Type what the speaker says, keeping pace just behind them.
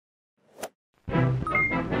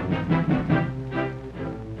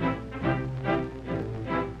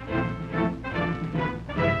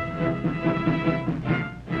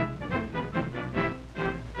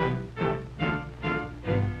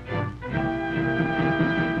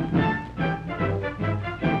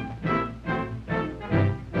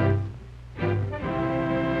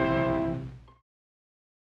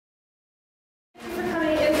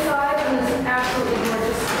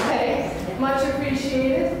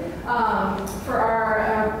for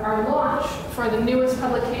our launch for the newest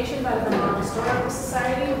publication by the Vermont Historical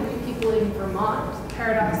Society, Repeopling Vermont, the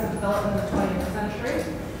Paradox of Development in the 20th Century.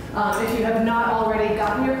 If you have not already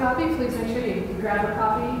gotten your copy, please make sure you grab a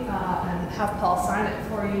copy and have Paul sign it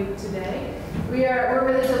for you today. We're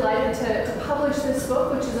really delighted to publish this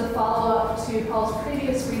book, which is a follow-up to Paul's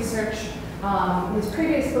previous research. His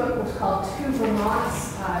previous book was called Two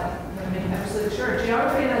Vermonts, I'm going to make it absolutely sure,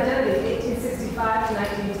 Geography and Identity, 1865 to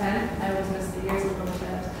 1910. I always miss the years a little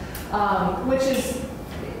bit. Which is,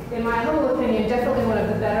 in my humble opinion, definitely one of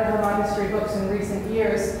the better Vermont history books in recent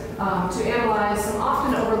years to analyze some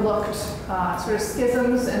often overlooked sort of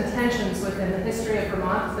schisms and tensions within the history of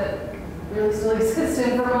Vermont that really still exist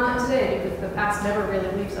in Vermont today, because the past never really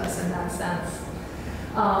leaves us in that sense.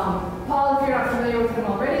 Paul, if you're not familiar with him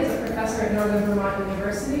already, is a professor at Northern Vermont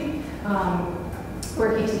University,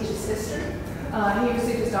 where he teaches history. He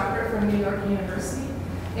received his doctorate from New York University.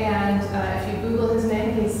 And if you Google his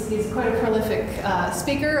name, he's quite a prolific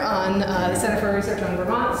speaker on the Center for Research on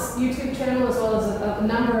Vermont's YouTube channel, as well as a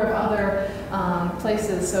number of other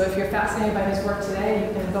places. So if you're fascinated by his work today,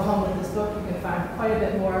 you can go home with this book. You can find quite a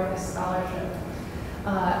bit more of his scholarship.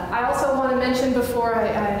 I also want to mention, before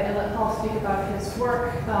I let Paul speak about his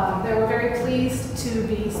work, that we're very pleased to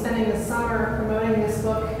be spending the summer promoting this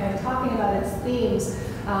book and talking about its themes.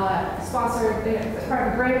 Sponsored as part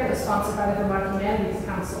of a grant that was sponsored by the Vermont Humanities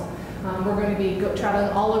Council. We're going to be traveling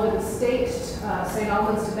all over the state, St.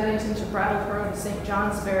 Albans to Bennington to Brattleboro to St.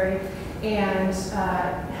 Johnsbury, and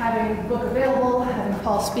having the book available, having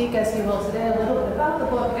Paul speak as he will today a little bit about the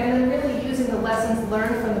book, and then really using the lessons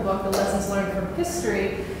learned from the book, the lessons learned from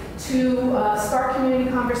history, to start community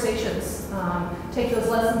conversations. Take those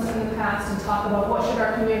lessons from the past and talk about what should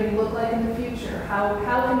our community look like in the future. How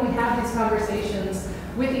can we have these conversations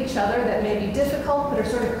with each other that may be difficult but are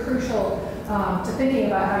sort of crucial to thinking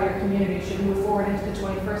about how your community should move forward into the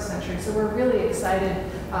 21st century. So we're really excited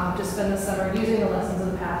to spend the summer using the lessons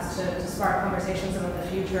of the past to spark conversations about the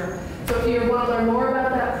future. So if you want to learn more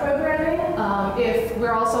about that programming, if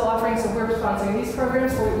we're also offering, so we're sponsoring these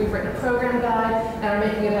programs, we've written a program guide and are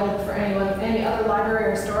making it available for any other library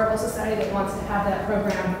or historical society that wants to have that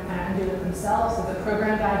program and do it themselves. So the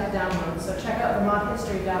program guide to download. So check out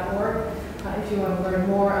vermonthistory.org. If you want to learn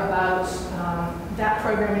more about that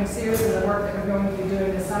programming series and the work that we're going to be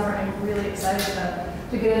doing this summer, I'm really excited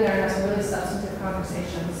to get in there and have some really substantive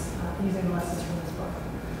conversations using the lessons from this book.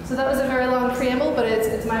 So that was a very long preamble, but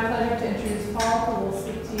it's my pleasure to introduce Paul, who will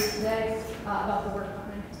speak to you today about the work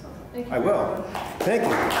behind his book. Thank you. I will. Thank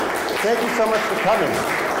you. Thank you so much for coming.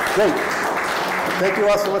 Great. Thank you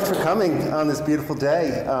all so much for coming on this beautiful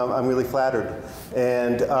day. I'm really flattered.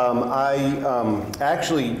 And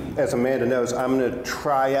actually, as Amanda knows, I'm going to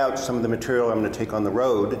try out some of the material I'm going to take on the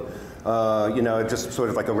road. You know, just sort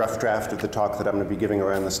of like a rough draft of the talk that I'm going to be giving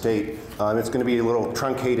around the state. It's going to be a little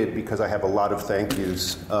truncated because I have a lot of thank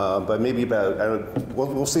yous, but maybe about,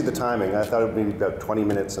 we'll see the timing. I thought it would be about 20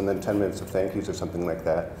 minutes and then 10 minutes of thank yous or something like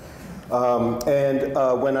that.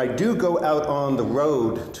 When I do go out on the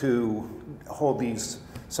road to hold these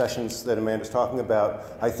sessions that Amanda's talking about,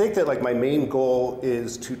 I think that like my main goal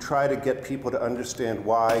is to try to get people to understand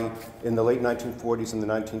why in the late 1940s and the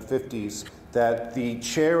 1950s that the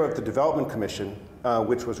chair of the Development Commission,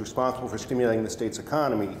 which was responsible for stimulating the state's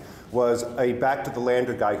economy, was a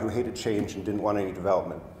back-to-the-lander guy who hated change and didn't want any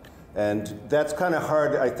development. And that's kind of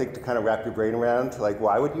hard, I think, to kind of wrap your brain around. Like,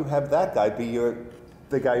 why would you have that guy be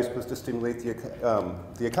the guy who's supposed to stimulate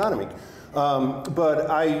the economy? But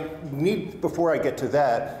I need, before I get to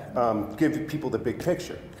that, give people the big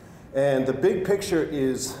picture. And the big picture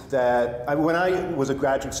is that when I was a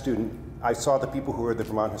graduate student, I saw the people who were the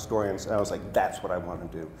Vermont historians, and I was like, that's what I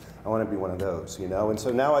want to do. I want to be one of those, you know? And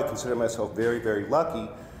so now I consider myself very, very lucky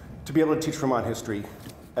to be able to teach Vermont history,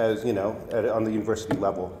 as you know, on the university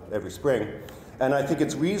level every spring. And I think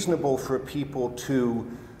it's reasonable for people to,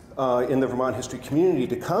 in the Vermont history community,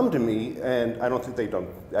 to come to me, and I don't think they don't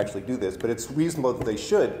actually do this, but it's reasonable that they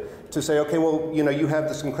should, to say, okay, well, you know, you have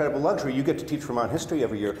this incredible luxury. You get to teach Vermont history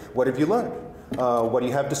every year. What have you learned? What do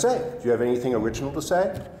you have to say? Do you have anything original to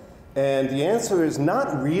say? And the answer is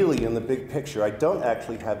not really in the big picture. I don't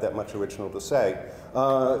actually have that much original to say.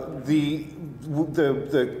 The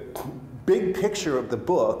big picture of the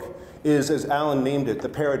book is, as Alan named it, the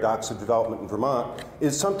paradox of development in Vermont,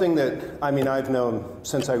 is something that, I mean, I've known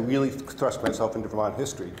since I really thrust myself into Vermont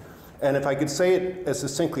history. And if I could say it as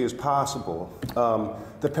succinctly as possible,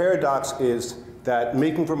 the paradox is that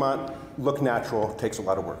making Vermont look natural takes a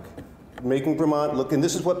lot of work. Making Vermont look, and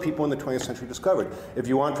this is what people in the 20th century discovered. If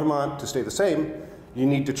you want Vermont to stay the same, you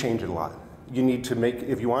need to change it a lot. You need to make,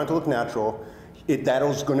 if you want it to look natural,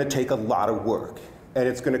 That's going to take a lot of work, and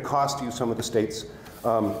it's going to cost you some of the state's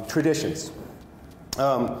traditions.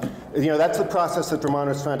 That's the process that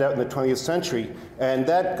Vermonters found out in the 20th century, and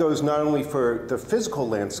that goes not only for the physical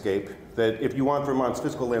landscape, that if you want Vermont's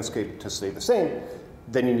physical landscape to stay the same,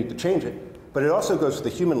 then you need to change it, but it also goes to the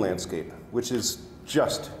human landscape, which is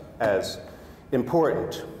just as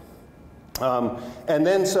important. And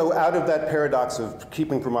then, so out of that paradox of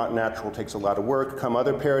keeping Vermont natural takes a lot of work, come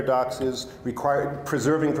other paradoxes.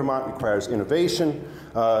 Preserving Vermont requires innovation.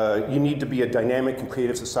 You need to be a dynamic and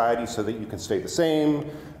creative society so that you can stay the same.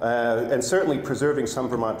 And certainly preserving some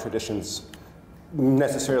Vermont traditions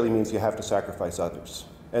necessarily means you have to sacrifice others.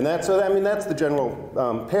 And that's the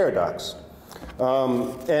general paradox.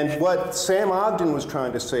 And what Sam Ogden was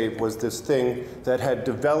trying to save was this thing that had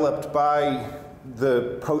developed by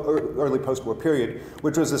the early post-war period,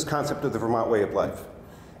 which was this concept of the Vermont way of life.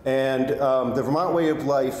 And the Vermont way of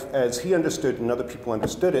life, as he understood and other people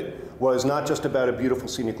understood it, was not just about a beautiful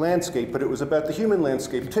scenic landscape, but it was about the human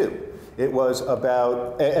landscape too. It was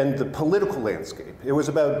about, and the political landscape. It was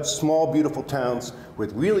about small, beautiful towns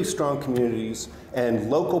with really strong communities and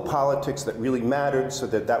local politics that really mattered, so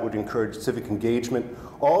that would encourage civic engagement.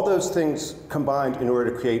 All those things combined in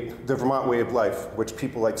order to create the Vermont way of life, which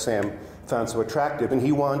people like Sam found so attractive, and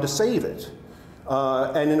he wanted to save it.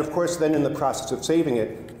 And then, of course, then in the process of saving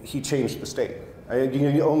it, he changed the state.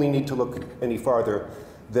 You only need to look any farther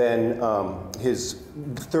than his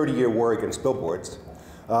 30-year war against billboards.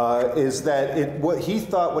 Is that what he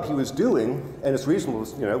thought what he was doing, and it's reasonable,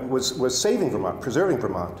 was saving Vermont, preserving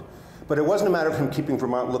Vermont. But it wasn't a matter of him keeping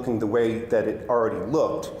Vermont looking the way that it already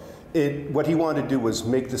looked. What he wanted to do was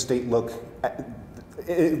make the state look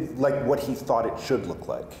like what he thought it should look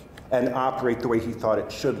like, and operate the way he thought it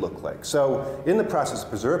should look like. So in the process of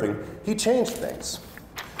preserving, he changed things.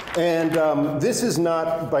 And this is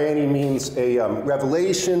not by any means a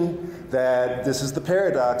revelation that this is the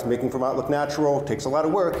paradox. Making Vermont look natural takes a lot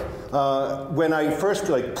of work. When I first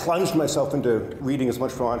plunged myself into reading as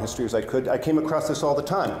much Vermont history as I could, I came across this all the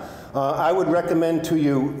time. I would recommend to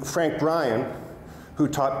you Frank Bryan, who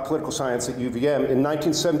taught political science at UVM. In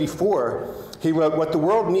 1974, he wrote, "What the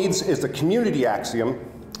world needs is the community axiom,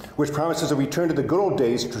 which promises a return to the good old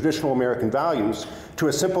days of traditional American values, to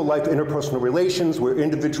a simple life of interpersonal relations where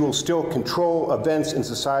individuals still control events in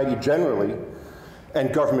society generally,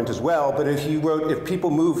 and government as well." But he wrote, if people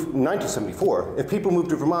move, in 1974, if people move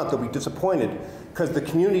to Vermont, they'll be disappointed because the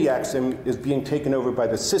community axiom is being taken over by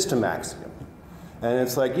the system axiom. And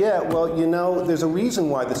it's like, yeah, well, there's a reason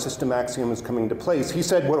why the system axiom is coming into place. He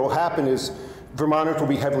said what will happen is Vermonters will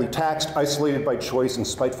be heavily taxed, isolated by choice, and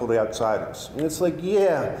spiteful to outsiders. And it's like,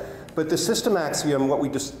 yeah, but the system axiom, what we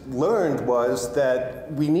just learned was that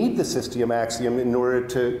we need the system axiom in order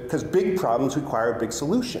to, because big problems require big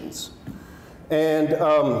solutions. And,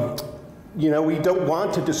 we don't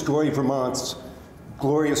want to destroy Vermont's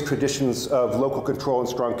glorious traditions of local control and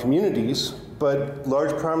strong communities, but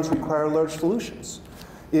large problems require large solutions.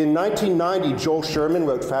 In 1990, Joel Sherman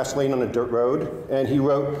wrote Fast Lane on a Dirt Road, and he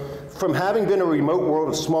wrote, "From having been a remote world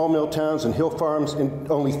of small mill towns and hill farms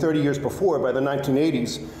only 30 years before, by the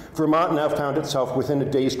 1980s, Vermont now found itself within a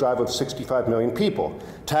day's drive of 65 million people.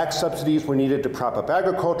 Tax subsidies were needed to prop up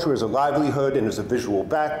agriculture as a livelihood and as a visual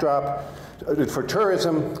backdrop. For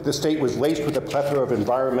tourism, the state was laced with a plethora of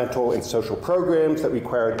environmental and social programs that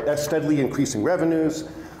required steadily increasing revenues,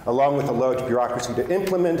 along with a large bureaucracy to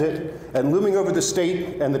implement it, and looming over the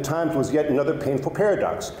state and the times was yet another painful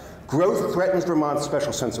paradox. Growth threatens Vermont's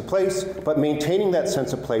special sense of place, but maintaining that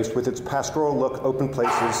sense of place with its pastoral look, open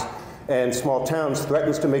places, and small towns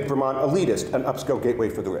threatens to make Vermont elitist, an upscale gateway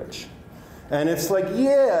for the rich." And it's like,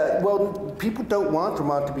 yeah, well, people don't want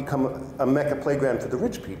Vermont to become a Mecca playground for the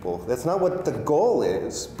rich people. That's not what the goal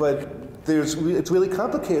is, but it's really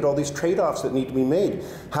complicated, all these trade-offs that need to be made.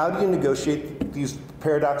 How do you negotiate these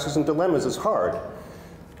paradoxes and dilemmas is hard.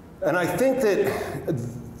 And I think that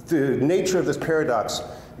the nature of this paradox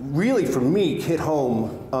really, for me, hit home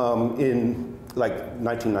in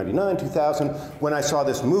 1999, 2000, when I saw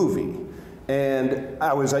this movie. And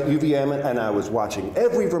I was at UVM and I was watching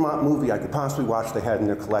every Vermont movie I could possibly watch they had in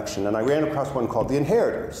their collection. And I ran across one called The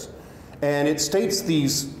Inheritors. And it states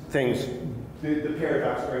these things, the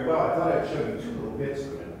paradox very well. I thought I'd show you two little bits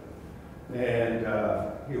of it. And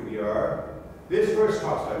here we are. This first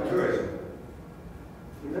talks about tourism.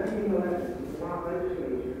 In 1911, the Vermont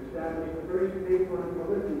legislature established the first state-run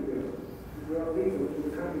publicity bill to draw people to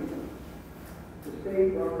the countryside. The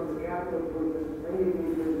state welcomed the capital improvements many of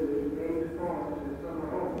these visitors named farms and summer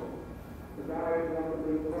homes. The buyers wanted to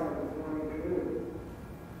be part of the farming community.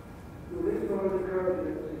 Through this sort of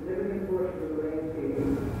encouragement, a significant portion of the landscape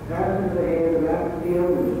passed into the hands of the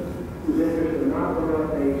owners whose interests are not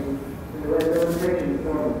Vermont-based and who have no intention of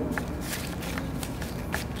forming.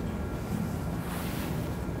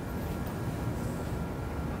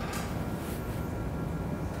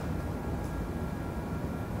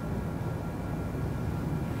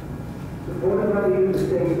 Supported by the use of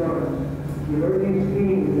state funds, the emerging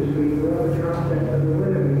skiing industry brought the concept of the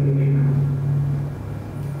winter vacation.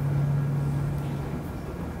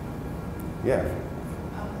 Yeah.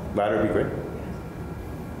 Ladder would be great.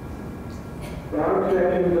 Large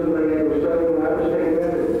sections of land were settled out-of-state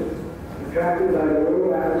residents, attracted by the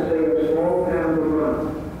rural atmosphere of small town Vermont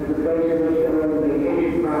as a place in which to own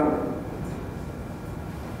vacation property.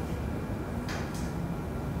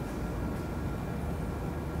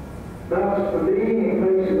 Thus, from being a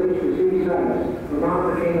place in which to see sights, Vermont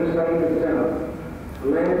became a sight itself, a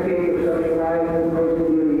landscape of such wide and coastal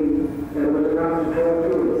beauty that it was enough to toil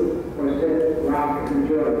through it, or sit, rock, and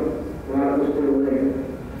enjoy it while it was still there.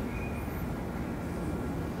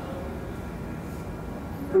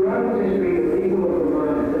 Throughout its history, the people of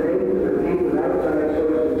Vermont have been able to compete with outside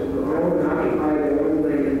sources to own and occupy their own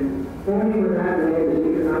land, only when that land is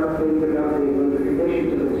economically productive under the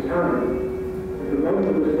conditions of its time. And for most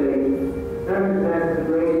of the state, that is meant the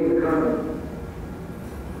grazing economy.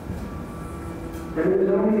 And it is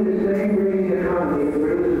only the same grazing economy that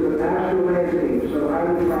produces the pastoral landscape so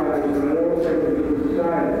highly prized by all segments of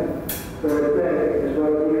society for aesthetic as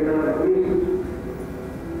well as economic reasons.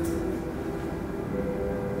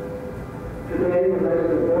 Today, when less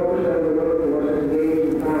than 4% of the workforce is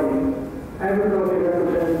engaged in farming, agriculture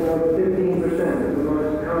represents more than 15% of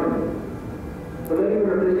Vermont's economy. The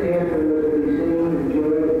labor of this handful is to be seen,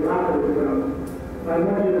 enjoyed, and profited from by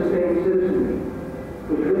much of the state's citizenry,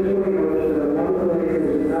 which wishfully hopes that a local land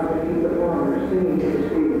is enough to keep the farmers singing in his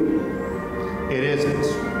fields. It isn't.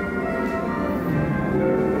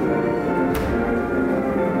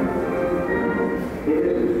 It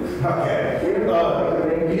isn't. Okay.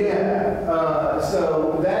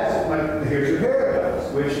 So that's like, here's your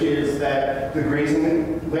paradox, which is that the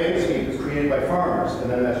grazing landscape is created by farmers, and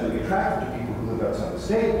then that's really attractive to people who live outside the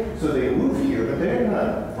state, so they move here, but they're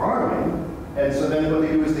not farming, and so then what they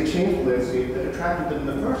do is they change the landscape that attracted them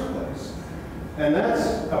in the first place. And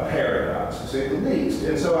that's a paradox, to say the least.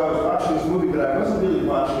 And so I was watching this movie, but I wasn't really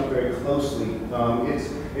watching it very closely.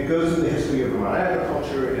 It goes through the history of Vermont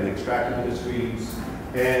agriculture and extractive industries,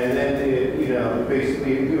 and then it,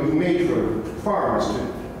 basically, it was made for farmers to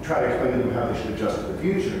try to explain to them how they should adjust to the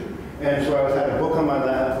future. And so I had a book on my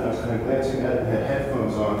lap, and I was kind of glancing at it and had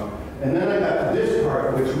headphones on. And then I got to this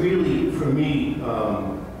part, which really, for me,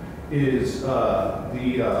 is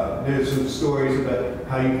there's some stories about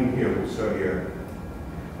how you can, we'll start here.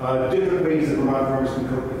 Different ways that Vermont farmers can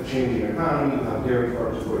cope with the changing economy, how dairy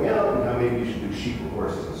farmers are going out, and how maybe you should do sheep or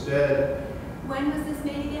horses instead. When was this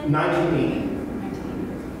made again? 1980.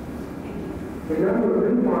 The number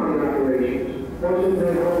of new farming operations forces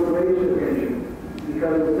them to hold greater attention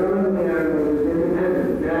because the selling of the animals is independent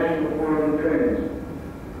of national farming trends.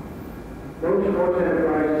 Most horse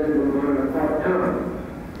enterprises in Vermont are part-time,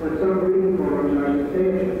 but some breeding farms are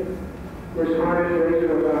substantial. This harness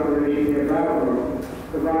racehorse operation near Vermont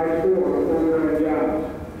provides 4 full-time jobs.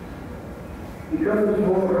 Because of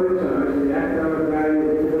small herd size and the economic value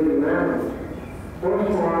of individual animals, horse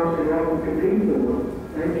farms can often compete for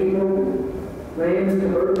and keep open land in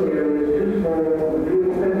suburban areas too small and too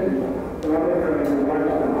expensive for other kinds of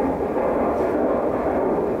livestock.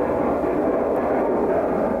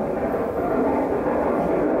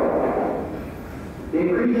 The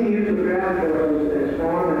increasing use of draft horses as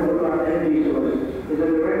farm and rural energy sources is a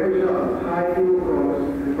direct result of high fuel costs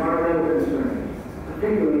and environmental concerns,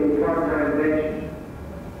 particularly in part-time ventures.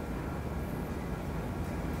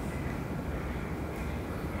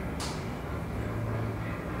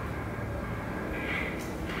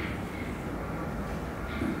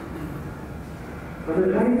 Of the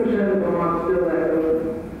 20% of Vermont still left open,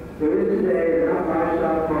 there is today enough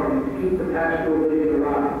livestock farming to keep the pastoral vision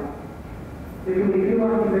alive. There can be few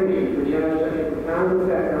occupations which have such a profound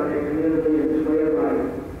effect on their community and its way of life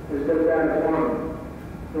as does that of farming,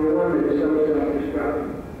 nor one that is so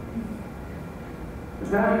self-destructive. The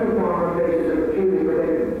pastoral farmer faces a peculiar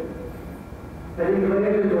predicament. As he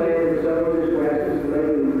clears his land and sows his grasses and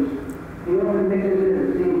legumes, he often mixes in the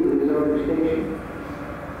seeds of his own extinction.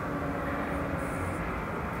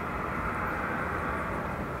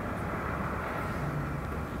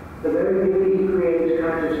 The very beauty he creates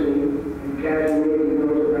consciously and casually as he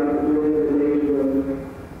goes about doing the day's work,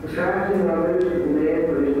 attracts in others the demand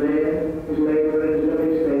for his land, his labor, and his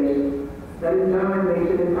living space, that in time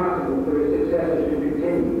makes it impossible for his successors to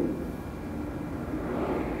continue.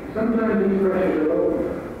 Sometimes these pressures are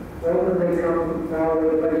from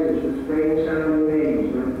faraway places with strange sounding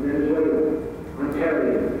names like Venezuela,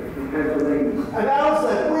 Ontario, and Pennsylvania. And I was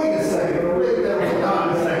like, wait a second, wait a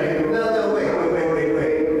second. No, wait.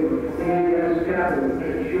 India as capital,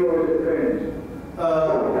 and shores and friends.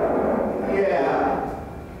 Yeah.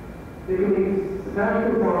 The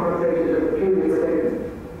passion of farmer faces a peculiar predicament.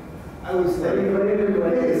 I was like, Wait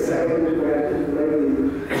a second.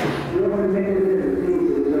 We often make it as a disease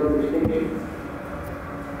of its own distinction.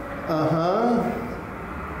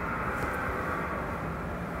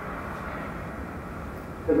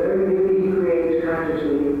 The very beauty he creates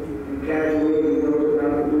consciously and casually he goes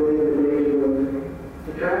about doing the day's work,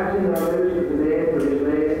 attracts in others the demand for his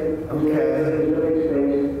land, his living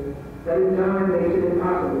space, that in time makes it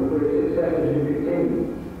impossible for its successors to continue.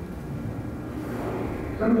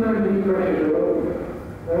 Sometimes these pressures are over.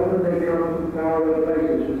 Often they come from faraway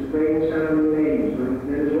places with strange sounding names like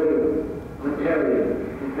Venezuela, Ontario,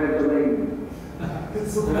 and Pennsylvania.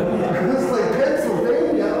 It's like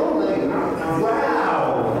Pennsylvania, oh my God. Wow!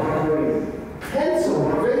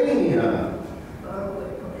 Pennsylvania!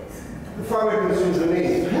 The farmer consumes the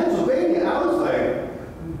name. Pennsylvania, I was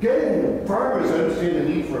like, getting farmers to understand the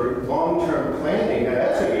need for long-term planning,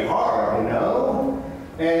 that's going to be hard, you know?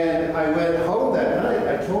 And I went home that night,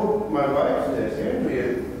 I told my wife this,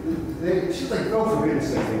 Andrea, she's like, oh, for goodness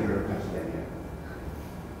sake, they go to Pennsylvania.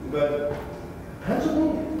 But,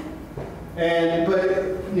 Pennsylvania? But,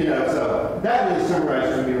 you know, so that really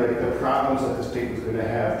summarized for me like the problems that the state was going to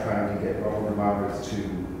have trying to get all Vermonters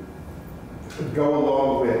to go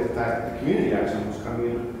along with the fact that the community action was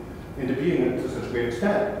coming into being to such a great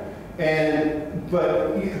extent.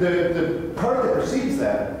 But the part that precedes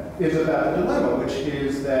that is about the dilemma, which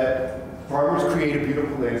is that farmers create a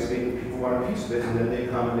beautiful landscape and people want a piece of it, and then they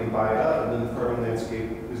come and they buy it up, and then the farming landscape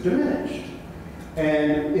is diminished.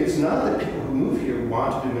 And it's not that people who move here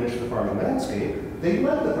want to diminish the farming landscape. They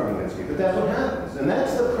like the farming landscape, but that's what happens. And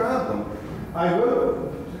that's the problem. I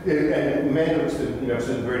wrote, and Amanda said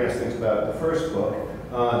very nice things about the first book,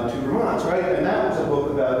 The Two Vermonts, right? And that was a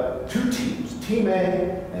book about two teams, Team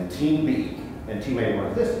A and Team B. And Team A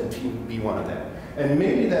wanted this, and Team B wanted that. And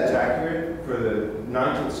maybe that's accurate for the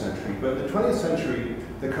 19th century, but the 20th century,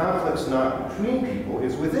 the conflict's not between people,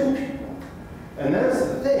 it's within people. And that's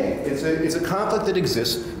the thing. It's a conflict that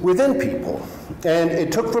exists within people. And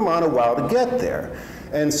it took Vermont a while to get there.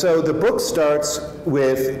 And so the book starts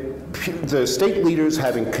with the state leaders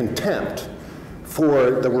having contempt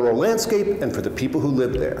for the rural landscape and for the people who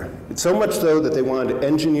live there. It's so much so that they wanted to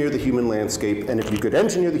engineer the human landscape. And if you could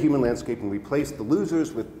engineer the human landscape and replace the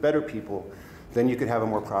losers with better people, then you could have a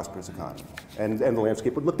more prosperous economy. And the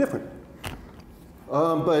landscape would look different.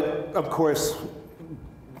 But of course,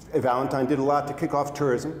 Valentine did a lot to kick off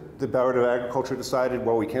tourism. The Board of Agriculture decided,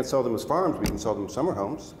 well, we can't sell them as farms, we can sell them as summer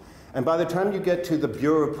homes. And by the time you get to the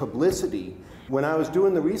Bureau of Publicity, when I was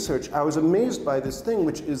doing the research, I was amazed by this thing,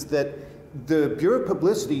 which is that the Bureau of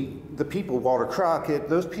Publicity, the people, Walter Crockett,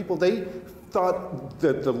 those people, they thought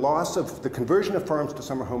that the loss of the conversion of farms to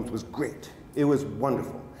summer homes was great. It was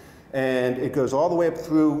wonderful. And it goes all the way up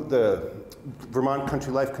through the Vermont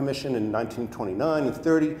Country Life Commission in 1929 and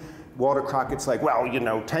 30. Walter Crockett's like, well,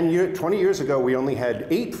 20 years ago, we only had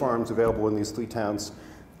 8 farms available in these 3 towns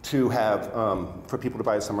to have, for people to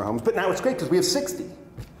buy summer homes. But now it's great because we have 60.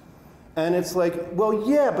 And it's like, well,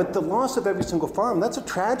 yeah, but the loss of every single farm, that's a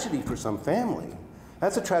tragedy for some family.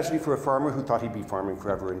 That's a tragedy for a farmer who thought he'd be farming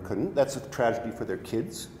forever and couldn't. That's a tragedy for their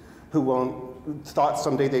kids who thought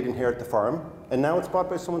someday they'd inherit the farm. And now it's bought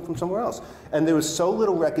by someone from somewhere else. And there was so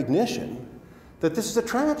little recognition that this is a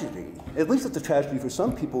tragedy. At least it's a tragedy for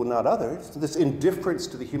some people and not others. This indifference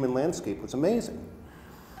to the human landscape was amazing.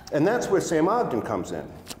 And that's where Sam Ogden comes in.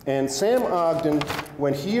 And Sam Ogden,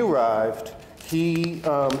 when he arrived,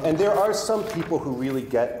 and there are some people who really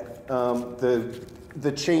get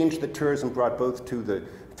the change that tourism brought both to the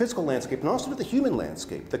physical landscape and also to the human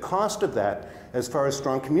landscape. The cost of that as far as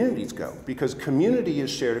strong communities go, because community is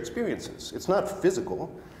shared experiences. It's not physical,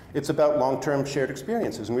 it's about long-term shared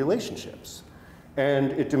experiences and relationships.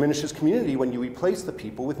 And it diminishes community when you replace the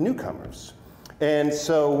people with newcomers. And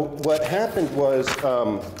so what happened was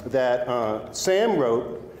that Sam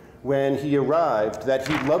wrote when he arrived that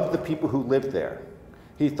he loved the people who lived there.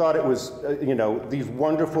 He thought it was, these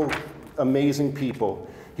wonderful, amazing people.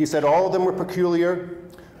 He said all of them were peculiar,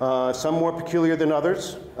 some more peculiar than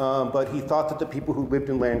others, but he thought that the people who lived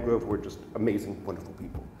in Landgrove were just amazing, wonderful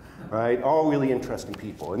people. Right? All really interesting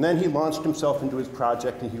people. And then he launched himself into his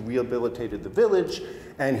project and he rehabilitated the village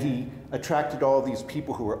and he attracted all these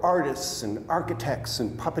people who were artists and architects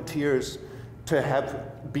and puppeteers to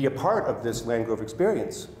be a part of this Landgrove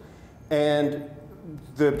experience. And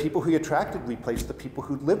the people he attracted replaced the people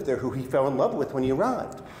who lived there, who he fell in love with when he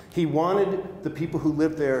arrived. He wanted the people who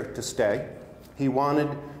lived there to stay. He wanted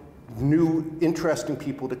new, interesting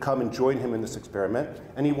people to come and join him in this experiment,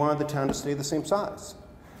 and he wanted the town to stay the same size.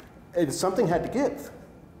 And something had to give.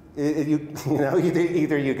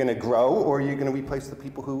 Either you're going to grow or you're going to replace the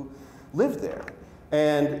people who lived there.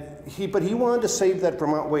 But he wanted to save that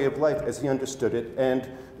Vermont way of life as he understood it. And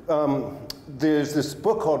there's this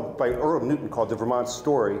book by Earl Newton called The Vermont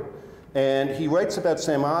Story. And he writes about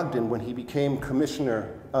Sam Ogden when he became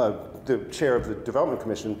commissioner, the chair of the Development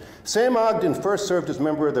Commission. Sam Ogden first served as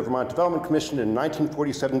member of the Vermont Development Commission and in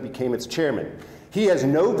 1947 became its chairman. He has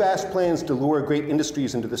no vast plans to lure great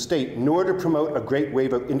industries into the state, nor to promote a great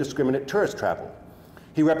wave of indiscriminate tourist travel.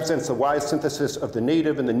 He represents the wise synthesis of the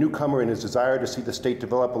native and the newcomer in his desire to see the state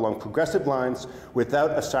develop along progressive lines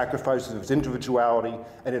without a sacrifice of its individuality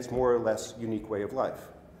and its more or less unique way of life.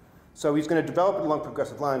 So he's going to develop it along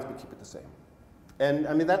progressive lines, but keep it the same. And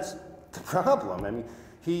I mean, that's the problem. I mean,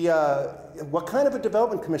 what kind of a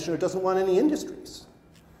development commissioner doesn't want any industries?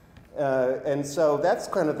 And so that's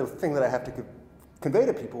kind of the thing that I have to convey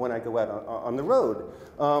to people when I go out on the road.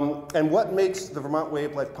 And what makes the Vermont way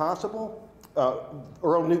of life possible?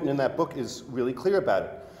 Earl Newton in that book is really clear about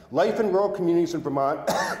it. Life in rural communities in Vermont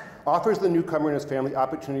offers the newcomer and his family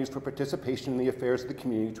opportunities for participation in the affairs of the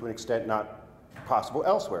community to an extent not possible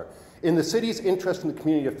elsewhere. In the cities, interest in the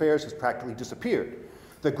community affairs has practically disappeared.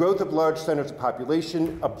 The growth of large centers of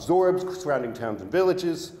population absorbs surrounding towns and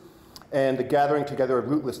villages, and the gathering together of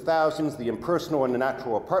rootless thousands, the impersonal and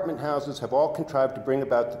unnatural apartment houses have all contrived to bring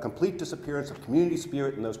about the complete disappearance of community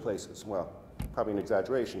spirit in those places. Well, probably an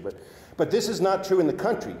exaggeration, but this is not true in the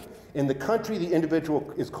country. In the country, the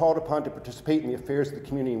individual is called upon to participate in the affairs of the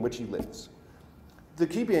community in which he lives. The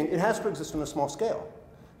key being, it has to exist on a small scale.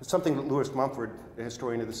 It's something that Lewis Mumford, a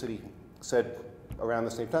historian of the city, said around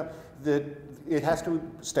the same time, that it has to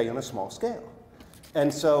stay on a small scale.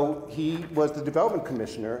 And so he was the development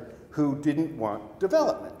commissioner who didn't want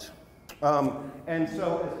development. And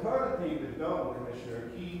so as part of being the development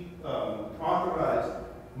commissioner, he authorized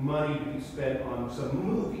money to be spent on some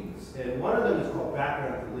movies. And one of them is called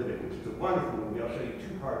Background for Living, which is a wonderful movie. I'll show you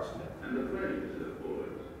 2 parts of it. And the praise of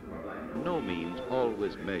boys are by no means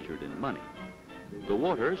always measured in money. The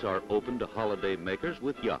waters are open to holiday makers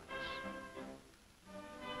with yachts.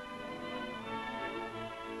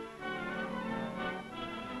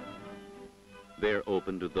 They're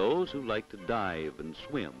open to those who like to dive and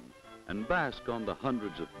swim and bask on the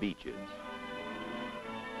hundreds of beaches.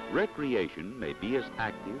 Recreation may be as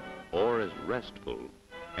active or as restful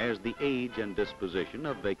as the age and disposition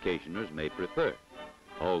of vacationers may prefer,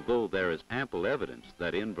 although there is ample evidence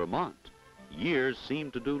that in Vermont, years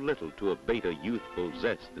seem to do little to abate a youthful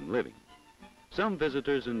zest in living. Some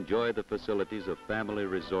visitors enjoy the facilities of family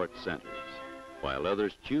resort centers, while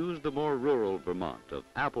others choose the more rural Vermont of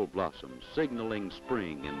apple blossoms signaling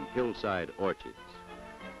spring in hillside orchards.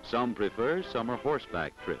 Some prefer summer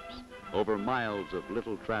horseback trips over miles of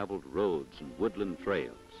little-traveled roads and woodland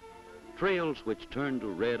trails, trails which turn to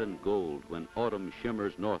red and gold when autumn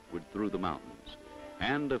shimmers northward through the mountains.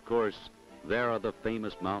 And, of course, there are the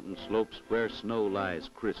famous mountain slopes where snow lies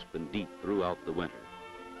crisp and deep throughout the winter.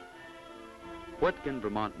 What can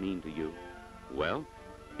Vermont mean to you? Well,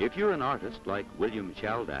 if you're an artist like William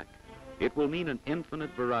Chaldack, it will mean an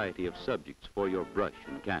infinite variety of subjects for your brush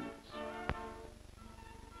and canvas.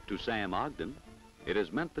 To Sam Ogden, it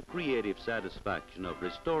has meant the creative satisfaction of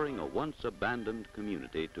restoring a once abandoned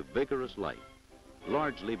community to vigorous life,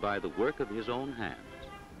 largely by the work of his own hands.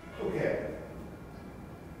 Okay.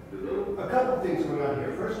 A couple of things going on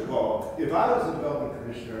here. First of all, if I was a development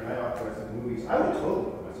commissioner and I authorized the movies, I would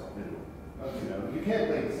totally put myself into it. You can't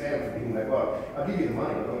blame Sam for being like, well, I'll give you the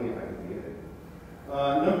money, but only if I can get it.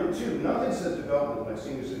 Number 2, nothing says development like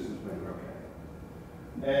senior citizens may work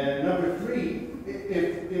at. And number 3,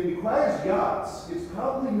 if it requires yachts, it's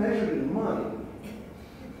probably measured in money.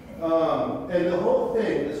 And the whole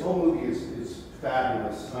thing, this whole movie is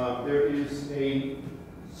fabulous. There is a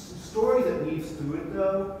story that weaves through it,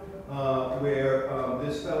 though, where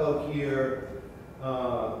this fellow here,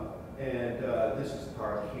 and this is the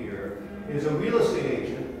part here, is a real estate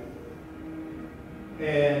agent.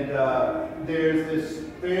 And there's this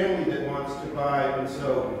family that wants to buy and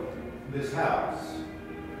so this house.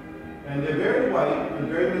 And they're very white and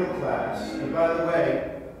very middle class. And by the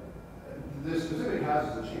way, the specific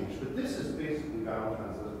house has changed, but this is basically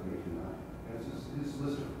Valentine's list of 1809. And this is his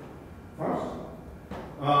list of farms.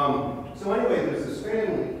 So anyway, there's this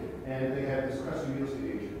family, and they have this crusty real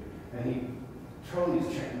estate agent, and he totally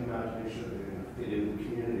is checking them out to make sure that they're going to fit in the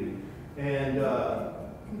community. And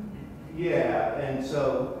yeah, and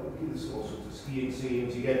so there's all sorts of skiing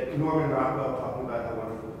scenes. You get Norman Rockwell talking about how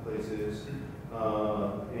wonderful the place is,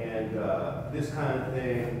 and this kind of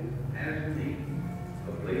thing. As to be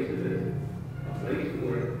a place to visit, a place to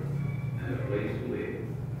work, and a place to live.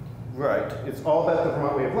 Right. It's all about the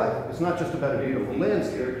Vermont way of life. It's not just about a beautiful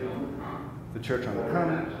landscape. The church on the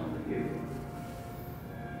common.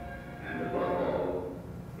 And above all,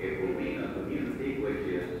 it will be a community which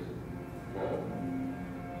is home.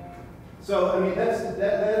 So, I mean,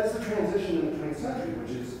 that's the transition in the 20th century,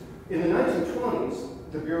 which is, in the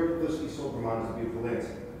 1920s, the Bureau of Publicity sold Vermont as a beautiful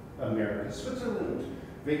landscape. America, Switzerland,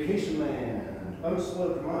 vacation land,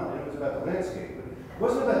 unspoiled Vermont, and it was about the landscape. But it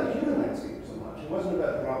wasn't about the human landscape so much. It wasn't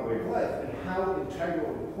about the Vermont way of life and how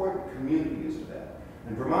integral and important community is to that.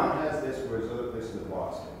 And Vermont has this, whereas other places have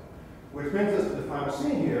lost it. Which brings us to the final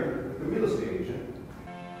scene here, the real estate agent.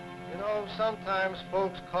 You know, sometimes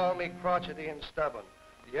folks call me crotchety and stubborn.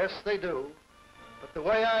 Yes, they do. But the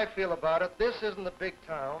way I feel about it, this isn't a big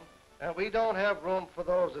town, and we don't have room for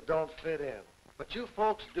those that don't fit in. But you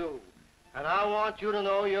folks do. And I want you to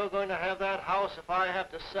know you're going to have that house if I have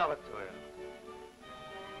to sell it to you.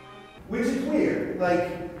 Which is weird. Like,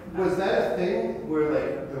 was that a thing where,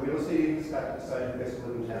 like, the real estate agents got to decide who gets to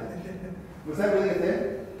live in town? Was that really a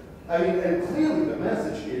thing? I mean, and clearly the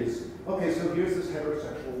message is, okay, so here's this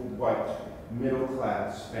heterosexual, white,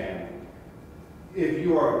 middle-class family. If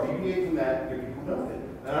you are deviate from that, your people don't fit.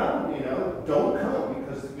 You know, don't come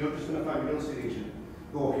because you're just going to find a real estate agent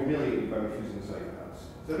who will humiliate you by refusing to sell your house.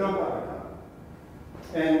 So don't bother coming.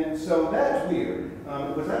 And so that's weird.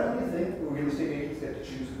 Was that really a thing where real estate agents get to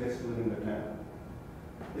choose who gets to live in their town?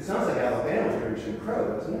 It sounds like Alabama during Jim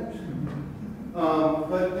Crow, doesn't it?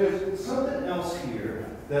 But there's something else here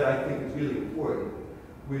that I think is really important,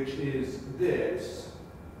 which is this.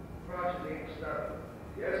 Crotchety and stubborn.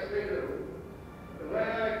 Yes, they do. The way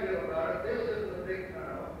I feel about it, this isn't a big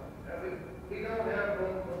town, and we don't have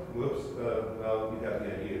room for... Whoops, well, we got the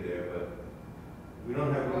idea there, but we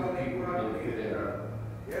don't have room for people who don't fit in.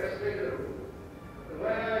 Yes, they do. The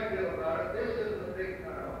way I feel about it, this isn't a big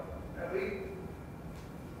town, and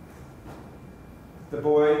The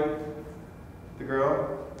boy, the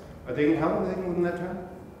girl, how long are they going to live in that town?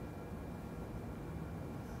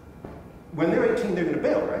 When they're 18, they're going to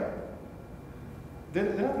bail, right? They're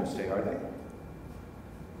not going to stay, are they?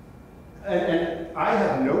 And I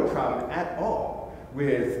have no problem at all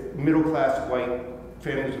with middle-class white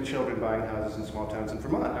families with children buying houses in small towns in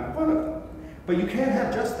Vermont. I'm one of them. But you can't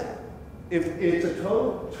have just that. If it's a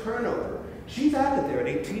total turnover, she's out of there at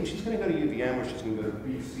 18. She's going to go to UVM or she's going to go to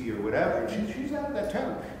BC or whatever. She's out of that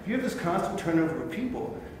town. If you have this constant turnover of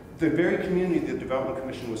people, the very community the Development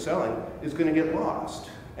Commission was selling is going to get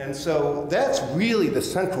lost. And so that's really the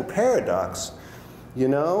central paradox, you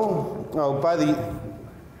know? Oh, by the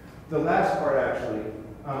last part, actually,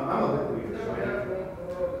 I'm a liquid reader,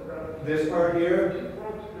 so this part here.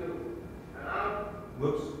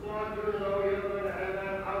 Whoops.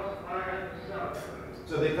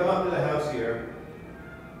 So they come up to the house here,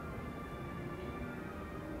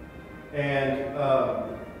 and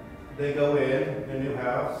they go in the new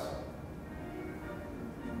house.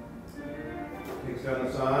 Takes down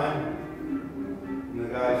the sign, and the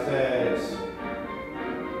guy says,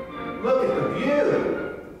 "Look at the view."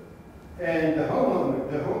 And the home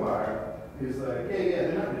buyer is like, "Yeah,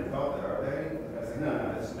 they're not going to develop that, are they?" The guy's like, "No,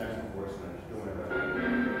 that's national enforcement. Don't worry about it."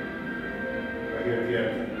 Right here,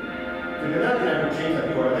 yeah. So they're not going to ever change that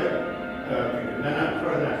view, are they? No, it's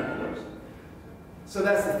part of the national forest. So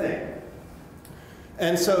that's the thing.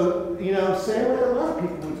 And so, you know, same way a lot of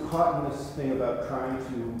people was caught in this thing about trying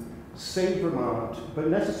to save Vermont, but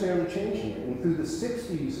necessarily changing it. And through the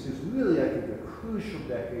 60s is really, I think, a crucial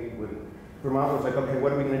decade when Vermont was like, okay,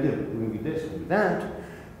 what are we going to do? We're going to do this, we're going to do that.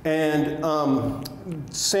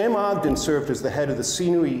 And Sam Ogden served as the head of the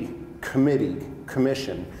Scenery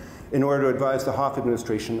Commission in order to advise the Hoff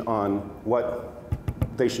administration on what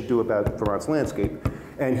they should do about Vermont's landscape.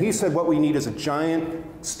 And he said what we need is a giant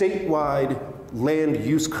statewide land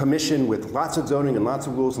use commission with lots of zoning and lots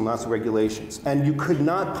of rules and lots of regulations. And you could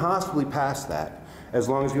not possibly pass that as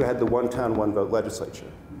long as you had the one town, one vote legislature.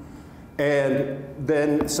 And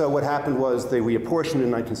then, so what happened was they reapportioned in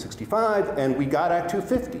 1965 and we got Act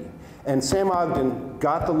 250. And Sam Ogden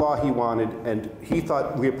got the law he wanted and he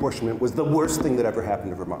thought reapportionment was the worst thing that ever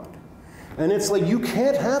happened to Vermont. And it's like, you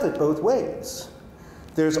can't have it both ways.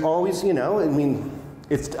 There's always, you know, I mean,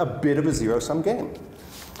 it's a bit of a zero-sum game.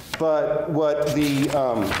 But what the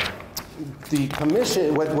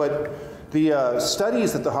commission, what the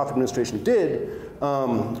studies that the Hoff administration did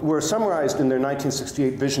were summarized in their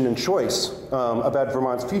 1968 Vision and Choice about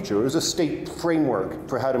Vermont's future. It was a state framework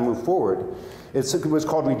for how to move forward. It was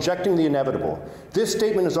called Rejecting the Inevitable. This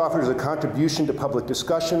statement is offered as a contribution to public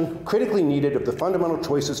discussion, critically needed of the fundamental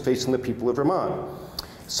choices facing the people of Vermont.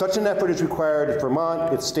 Such an effort is required if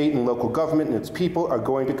Vermont, its state and local government, and its people are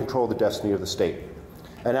going to control the destiny of the state.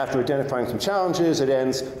 And after identifying some challenges, it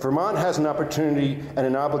ends, Vermont has an opportunity and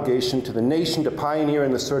an obligation to the nation to pioneer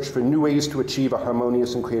in the search for new ways to achieve a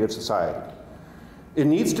harmonious and creative society. It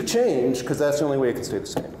needs to change because that's the only way it can stay the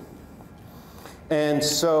same. And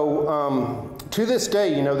so, to this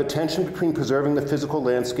day, you know, the tension between preserving the physical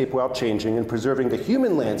landscape while changing and preserving the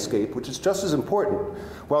human landscape, which is just as important,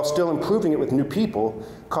 while still improving it with new people,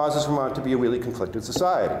 causes Vermont to be a really conflicted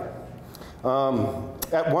society.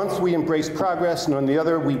 At once we embrace progress, and on the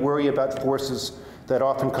other we worry about forces that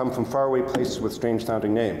often come from faraway places with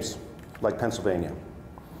strange-sounding names, like Pennsylvania.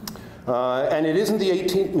 And it isn't the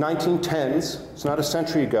 1910s, it's not a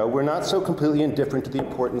century ago, we're not so completely indifferent to the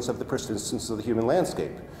importance of the persistence of the human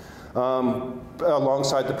landscape,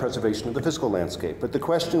 alongside the preservation of the physical landscape. But the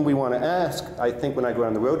question we want to ask, I think, when I go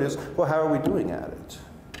on the road is, well, how are we doing at it?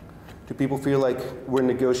 Do people feel like we're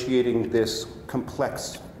negotiating this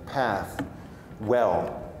complex path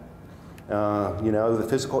well? You know, the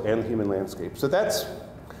physical and the human landscape. So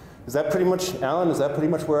is that pretty much, Alan, is that pretty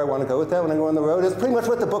much where I want to go with that when I go on the road? It's pretty much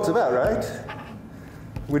what the book's about, right?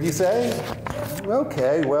 Would you say?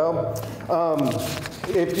 Okay, well,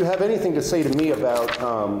 if you have anything to say to me about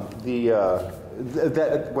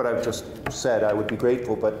what I've just said, I would be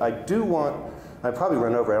grateful, but I do want, I probably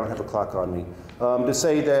run over, I don't have a clock on me, to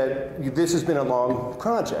say that this has been a long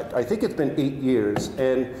project. I think it's been 8 years,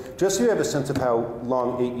 and just so you have a sense of how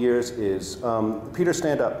long 8 years is, Peter,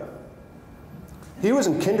 stand up. He was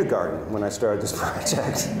in kindergarten when I started this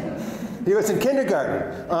project. He was in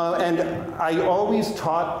kindergarten. And I always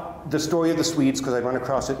taught the story of the Swedes, because I run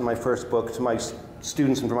across it in my first book, to my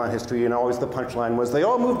students in Vermont history, and always the punchline was, they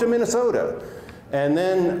all moved to Minnesota. And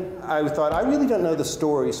then I thought, I really don't know the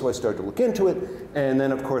story, so I started to look into it. And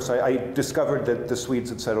then, of course, I discovered that the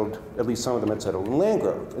Swedes had settled, at least some of them had settled in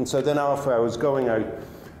Landgrove. And so then after I was going, I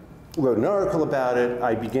wrote an article about it.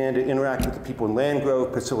 I began to interact with the people in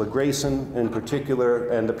Landgrove, Priscilla Grayson in particular,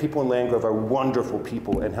 and the people in Landgrove are wonderful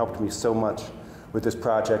people and helped me so much with this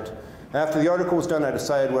project. After the article was done, I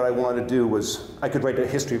decided what I wanted to do was, I could write a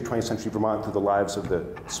history of 20th century Vermont through the lives of the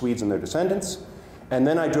Swedes and their descendants. And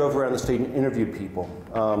then I drove around the state and interviewed people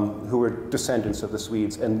who were descendants of the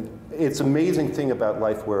Swedes. And it's an amazing thing about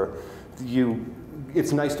life where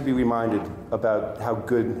it's nice to be reminded about how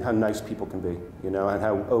good, how nice people can be, you know, and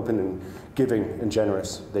how open and giving and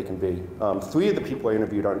generous they can be. 3 of the people I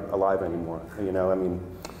interviewed aren't alive anymore, you know, I mean,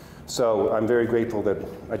 so I'm very grateful that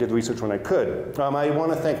I did the research when I could. I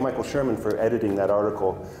want to thank Michael Sherman for editing that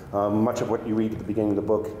article. Much of what you read at the beginning of the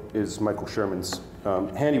book is Michael Sherman's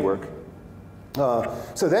handiwork.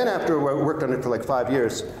 So then after I worked on it for like 5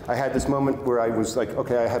 years, I had this moment where I was like,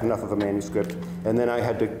 okay, I have enough of a manuscript. And then I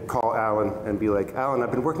had to call Alan and be like, Alan,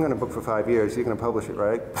 I've been working on a book for 5 years. You're going to publish it,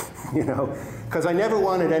 right? You know, because I never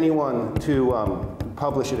wanted anyone to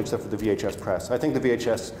publish it except for the VHS press. I think the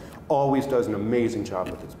VHS always does an amazing job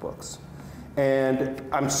with its books. And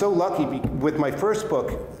I'm so lucky with my first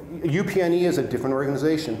book. UPNE is a different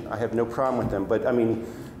organization. I have no problem with them. But I mean,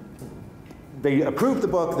 they approved the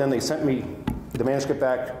book, then they sent me the manuscript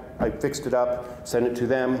back, I fixed it up, sent it to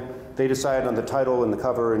them. They decided on the title and the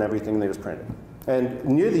cover and everything, they just printed. And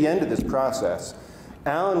near the end of this process,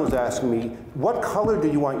 Alan was asking me, what color do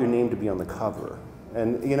you want your name to be on the cover?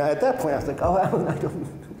 And you know, at that point I was like, oh, Alan, I don't,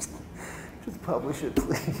 just publish it,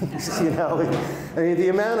 please. You know, I mean, the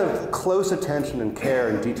amount of close attention and care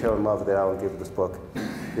and detail and love that Alan gave to this book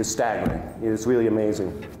is staggering. It's really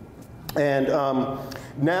amazing. And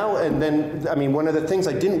now and then, I mean, one of the things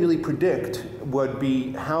I didn't really predict would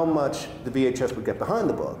be how much the VHS would get behind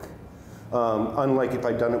the book, unlike if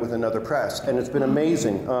I'd done it with another press. And it's been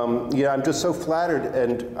amazing. Yeah, I'm just so flattered,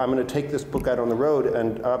 and I'm going to take this book out on the road.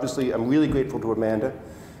 And obviously, I'm really grateful to Amanda,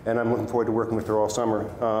 and I'm looking forward to working with her all summer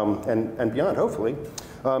and beyond, hopefully.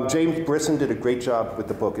 James Brisson did a great job with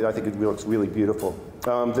the book. I think it looks really beautiful.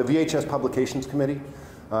 The VHS Publications Committee,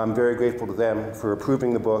 I'm very grateful to them for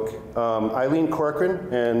approving the book. Eileen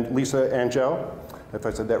Corcoran and Lisa Angel, if I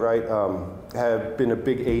said that right, have been a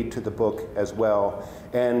big aid to the book as well.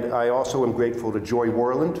 And I also am grateful to Joy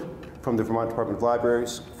Warland from the Vermont Department of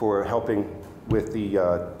Libraries for helping with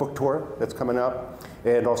the book tour that's coming up,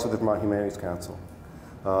 and also the Vermont Humanities Council,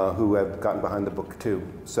 who have gotten behind the book too.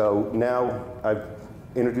 So now I've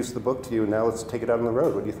introduced the book to you, and now let's take it out on the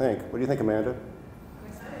road. What do you think? What do you think, Amanda?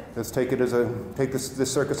 Let's take it as take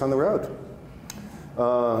this circus on the road.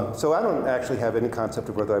 So I don't actually have any concept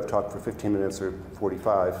of whether I've talked for 15 minutes or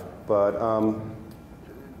 45, but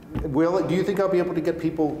do you think I'll be able to get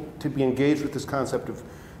people to be engaged with this concept of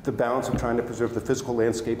the balance of trying to preserve the physical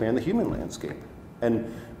landscape and the human landscape,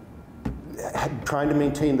 and trying to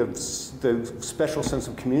maintain the special sense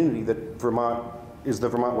of community that Vermont is the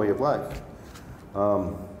Vermont way of life?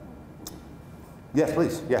 Yes,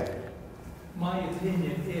 please, yeah. My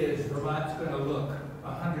opinion is Vermont's going to look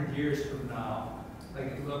 100 years from now like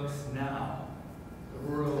it looks now, the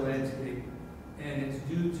rural landscape, and it's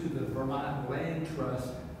due to the Vermont Land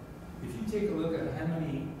Trust. If you take a look at how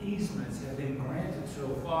many easements have been granted so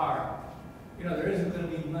far, you know, there isn't going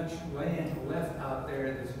to be much land left out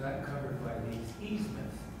there that's not covered by these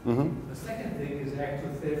easements. Mm-hmm. The second thing is Act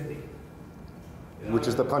 250. Which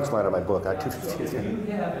is the punchline of my book, Act So 250. if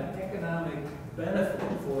you have an economic benefit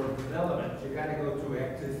for development, you got to go through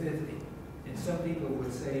Act 250. And some people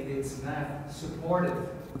would say it's not supportive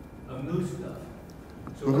of new stuff.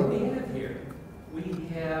 So what do we have here? We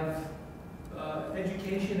have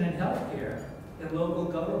education and healthcare and local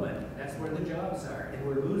government. That's where the jobs are, and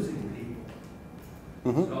we're losing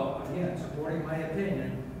people. So again, supporting my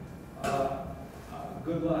opinion,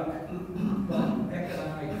 good luck. But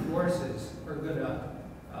economic forces are gonna,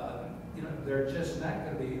 you know, they're just not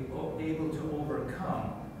gonna be able to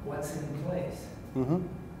overcome what's in place.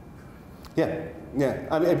 Yeah, yeah.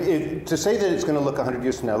 I mean, to say that it's going to look 100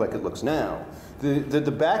 years from now like it looks now, the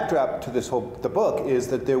backdrop to the book is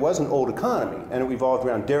that there was an old economy, and it revolved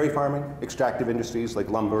around dairy farming, extractive industries like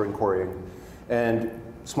lumber and quarrying, and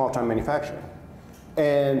small-time manufacturing.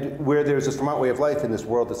 And where there's this Vermont way of life in this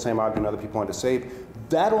world that Sam Ogden and other people wanted to save,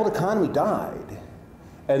 that old economy died.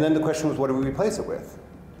 And then the question was, what do we replace it with?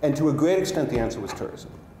 And to a great extent, the answer was tourism,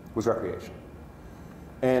 was recreation.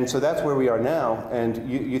 And so that's where we are now, and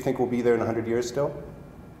you think we'll be there in 100 years still?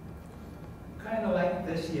 Kind of like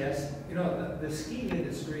this, yes. You know, the ski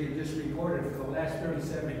industry just reported for the last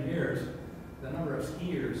 37 years, the number of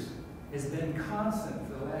skiers has been constant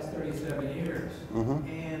for the last 37 years.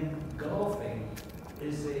 And golfing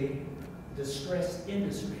is a distressed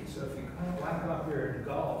industry. So if you want to come up here and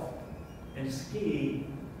golf and ski,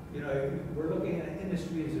 you know, we're looking at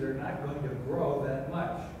industries that are not going to grow that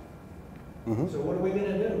much. So what are we going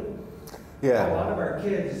to do? Yeah. A lot of our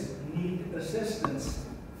kids need assistance,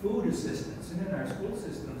 food assistance, and in our school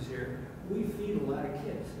systems here, we feed a lot of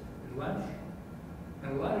kids at lunch.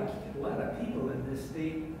 And a lot of people in this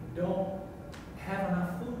state don't have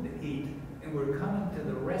enough food to eat, and we're coming to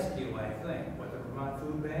the rescue, I think, with the Vermont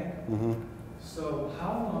Food Bank. So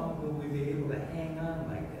how long will we be able to hang on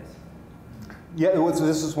like this? Yeah,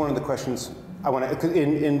 this is one of the questions I want to,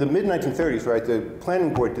 in the mid-1930s, right, the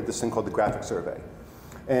planning board did this thing called the graphic survey.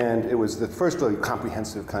 And it was the first really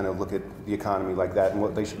comprehensive kind of look at the economy like that and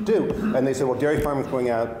what they should do. And they said, well, dairy farming's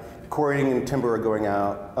going out, quarrying and timber are going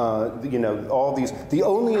out, you know, all these. The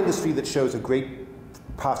only industry that shows a great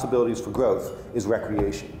possibilities for growth is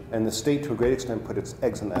recreation. And the state, to a great extent, put its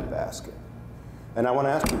eggs in that basket. And I want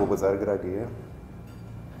to ask people, was that a good idea?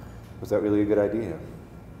 Was that really a good idea?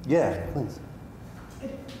 Yeah, please.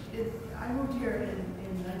 I moved here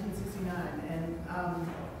in 1969, and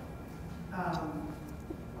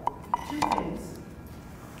two things,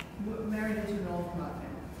 married into an old Vermont family.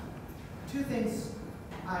 Two things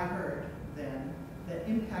I heard then that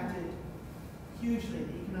impacted hugely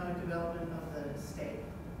the economic development of the state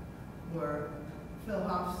were Phil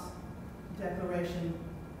Hoff's declaration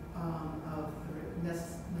of the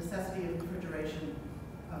necessity of refrigeration,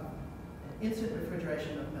 of instant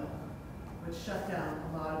refrigeration of milk, which shut down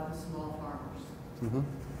a lot of the small farmers.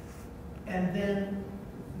 And then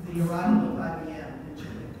the arrival of IBM in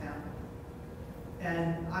Chittenden County.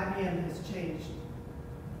 And IBM has changed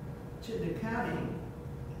Chittenden County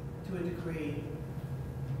to a degree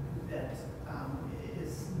that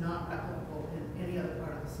is not replicable in any other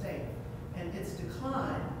part of the state. And its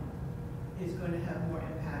decline is going to have more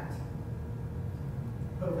impact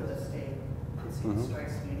over the state. It seems,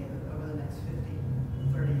 strikes me, that over the next 50,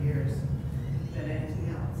 30 years than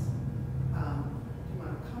anything else. Do you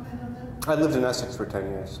want to comment on that? I lived in Essex for 10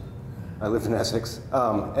 years. I lived in Essex.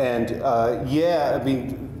 Yeah, I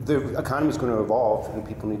mean, the economy is going to evolve and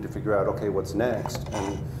people need to figure out, okay, what's next?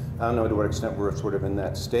 And I don't know to what extent we're sort of in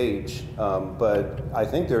that stage, but I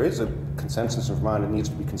think there is a consensus in Vermont. It needs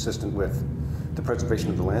to be consistent with the preservation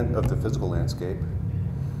of the land, of the physical landscape,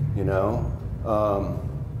 you know?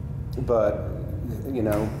 But, you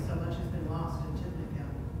know. So much has been lost in Chittenden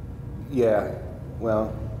County. Yeah,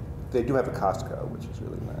 well, they do have a Costco, which is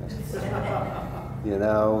really nice. You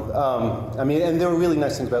know, I mean, and there were really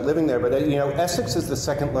nice things about living there, but you know, Essex is the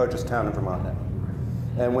second largest town in Vermont now.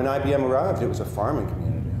 And when IBM arrived, it was a farming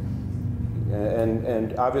community.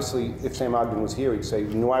 And obviously, if Sam Ogden was here, he'd say,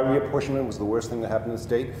 you know why reapportionment was the worst thing that happened in the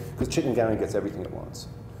state? Because Chittenden County gets everything at once.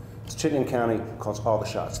 Chittenden County calls all the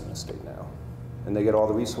shots in the state now. And they get all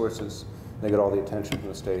the resources, they get all the attention from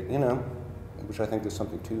the state, you know, which I think there's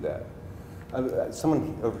something to that.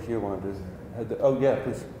 Someone over here wanted to, oh yeah,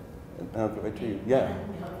 please. I'll go right to you. Yeah.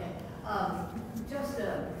 Okay. Just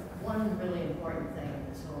one really important thing in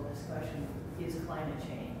this whole discussion is climate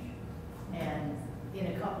change. And in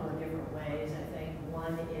a couple of different ways, I think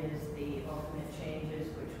one is the ultimate changes,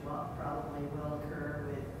 which probably will occur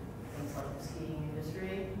with things like the skiing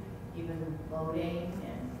industry, even boating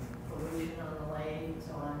and pollution on the lake and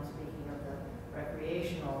so on, speaking of the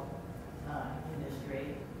recreational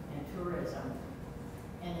industry and tourism.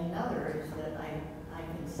 And another is that I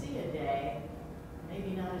can see a day,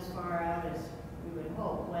 maybe not as far out as we would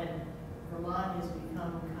hope, when Vermont has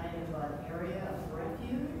become kind of an area of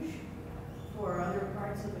refuge for other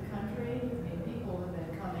parts of the country. I mean, people have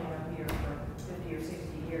been coming up here for 50 or 60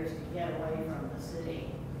 years to get away from the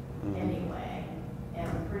city anyway.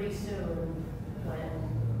 And pretty soon, when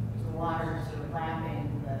the waters are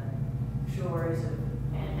lapping the shores of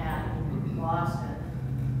Manhattan and Boston,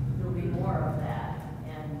 there'll be more of that.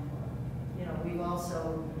 And, you know, we've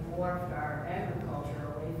also morphed our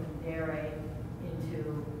agriculture away from dairy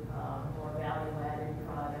into more value-added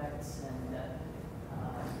products and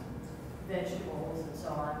vegetables and so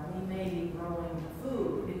on. We may be growing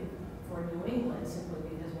food for New England simply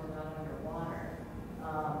because we're not underwater.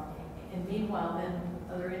 And meanwhile, then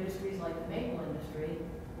other industries like the maple industry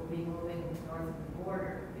will be moving north of the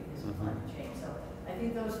border because of climate change. So I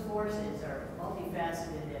think those forces are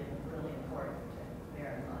multifaceted and really important to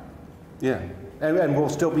bear in mind. Yeah, and we'll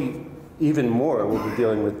still be even more, we'll be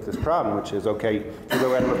dealing with this problem, which is, okay, if you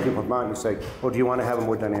go around and look people in Vermont and you say, well, do you want to have a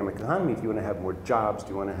more dynamic economy? Do you want to have more jobs?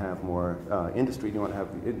 Do you want to have more industry? Do you want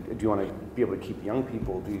to be able to keep young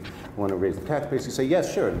people? Do you want to raise the tax base? You say,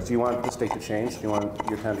 yes, sure. Do you want the state to change? Do you want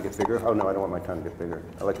your town to get bigger? Oh, no, I don't want my town to get bigger.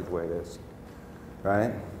 I like it the way it is,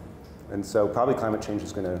 right? And so probably climate change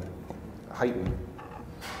is going to heighten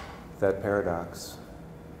that paradox.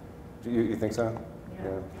 Do you think so?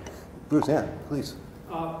 Yeah. Bruce, yeah, please.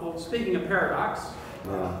 Well, speaking of paradox,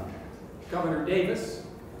 Governor Davis,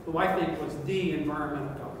 who I think was the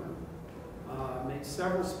environmental governor, made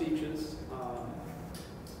several speeches.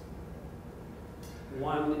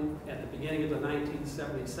 One at the beginning of the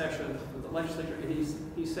 1970 session of the legislature, and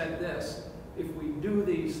he said this: if we do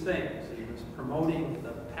these things, he was promoting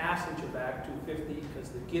the passage of Act 250 because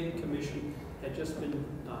the Gibb Commission had just been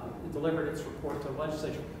delivered its report to the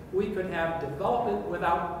legislature. We could have development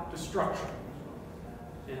without destruction.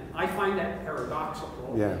 And I find that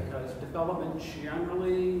paradoxical because development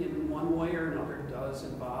generally, in one way or another, does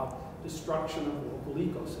involve destruction of local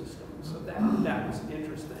ecosystems. So that was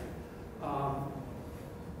interesting.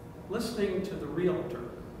 Listening to the realtor,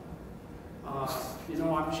 you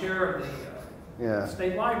know, I'm chair of the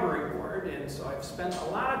State Library Board, and so I've spent a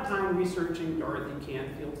lot of time researching Dorothy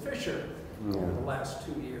Canfield Fisher over the last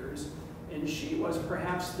 2 years. And she was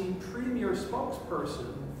perhaps the premier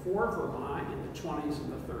spokesperson for Vermont in the 20s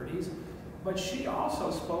and the 30s, but she also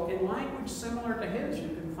spoke in language similar to his. You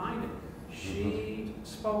can find it. She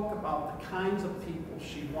spoke about the kinds of people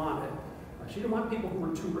she wanted. She didn't want people who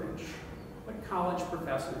were too rich, but college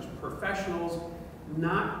professors, professionals,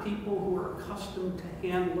 not people who are accustomed to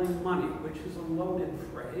handling money, which is a loaded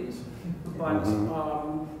phrase, but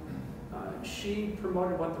she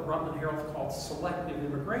promoted what the Rutland Herald called selective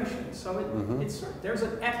immigration. So there's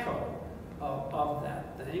an echo of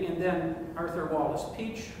that thing. And then Arthur Wallace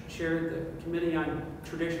Peach chaired the Committee on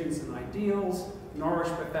Traditions and Ideals, Norwich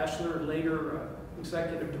professor, later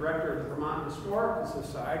executive director of the Vermont Historical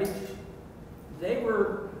Society. They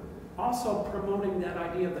were also promoting that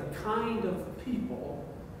idea of the kind of people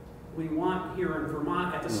we want here in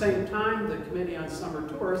Vermont. At the same time, the Committee on Summer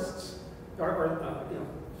Tourists,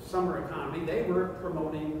 summer economy, they were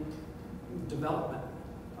promoting development,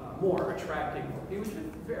 more attracting more people.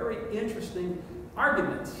 Very interesting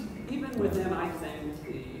arguments, even within, I think,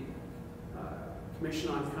 the Commission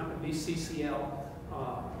on VCCL.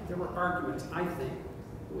 There were arguments, I think,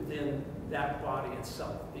 within that body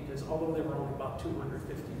itself, because although there were only about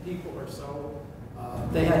 250 people or so,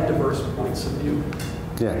 they had diverse points of view.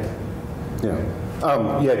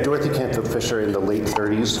 Dorothy Canfield Fisher in the late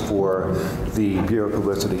 30s for the Bureau of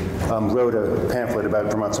Publicity wrote a pamphlet about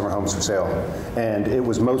Vermont summer homes for sale, and it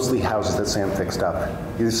was mostly houses that Sam fixed up.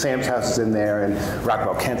 Sam's house is in there, and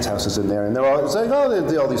Rockwell Kent's house is in there, and they're all, it's like,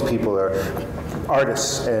 oh, all these people are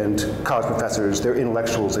artists and college professors. They're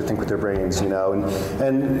intellectuals. They think with their brains, you know. And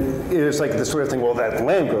it's like the sort of thing. Well, that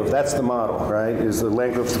land grove, that's the model, right? Is the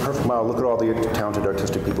land grove's the perfect model? Look at all the talented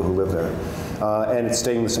artistic people who live there, and it's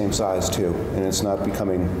staying the same size too, and it's not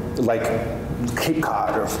becoming like Cape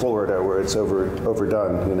Cod or Florida where it's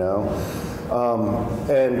overdone, you know.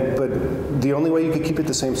 But the only way you could keep it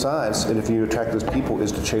the same size, and if you attract those people,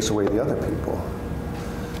 is to chase away the other people.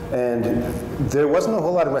 And there wasn't a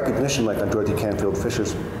whole lot of recognition, like on Dorothy Canfield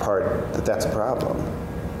Fisher's part, that that's a problem.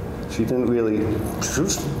 She didn't really, she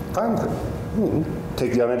was fine with it.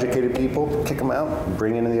 Take the uneducated people, kick them out,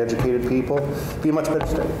 bring in the educated people, be a much better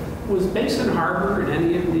state. Was Basin Harbor in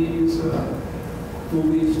any of these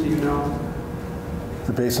movies, do you know?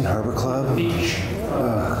 The Basin Harbor Club? Beach,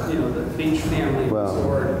 you know, the beach family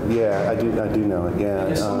resort. Yeah, I do know it, yeah.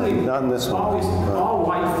 Not in this one. All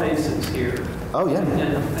white faces here. Oh, yeah.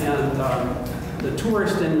 And the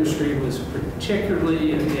tourist industry was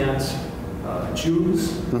particularly against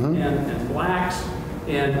Jews and blacks.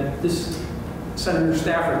 And this, Senator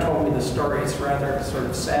Stafford told me the story. It's rather sort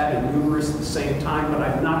of sad and humorous at the same time, but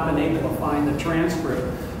I've not been able to find the transcript.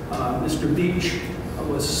 Mr. Beach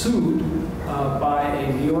was sued by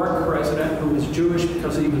a New York resident who was Jewish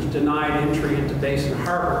because he was denied entry into Basin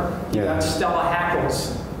Harbor. You got Stella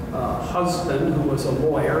Hackle's husband, who was a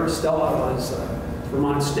lawyer. Stella was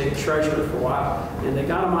Vermont State Treasurer for a while. And they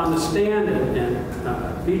got him on the stand,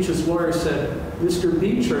 and Beach's lawyer said, "Mr.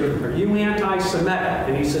 Beach, are you anti-Semitic?"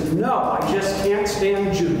 And he said, "No, I just can't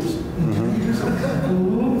stand Jews."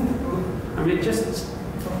 I mean, just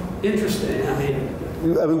interesting. I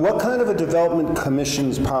mean, what kind of a development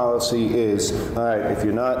commission's policy is, all right, if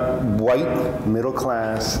you're not white, middle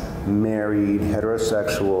class, married,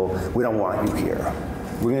 heterosexual, we don't want you here.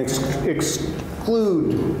 We're going to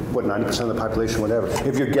exclude, what, 90% of the population, whatever.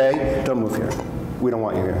 If you're gay, don't move here. We don't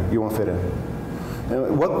want you here. You won't fit in.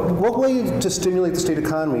 And what way to stimulate the state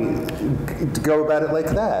economy to go about it like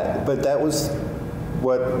that? But that was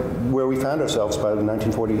where we found ourselves by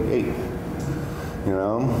 1948, you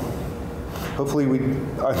know? Hopefully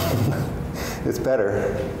it's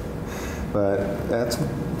better, but that's,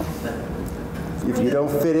 if you don't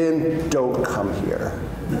fit in, don't come here.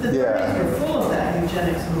 But the 30s were full of that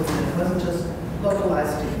eugenics movement. It wasn't just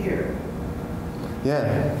localized to here.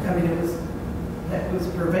 Yeah. I mean, it was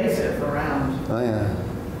pervasive around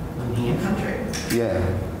the country. Yeah.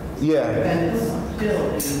 Yeah. And it's still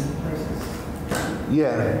in places.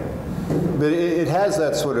 Yeah. But it has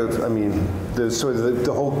that sort of, I mean,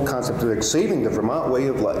 the whole concept of like saving the Vermont way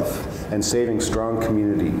of life and saving strong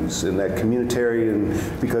communities and that communitarian,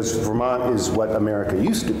 because Vermont is what America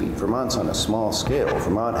used to be. Vermont's on a small scale.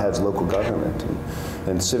 Vermont has local government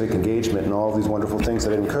and civic engagement and all these wonderful things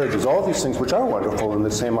that it encourages. All these things which are wonderful and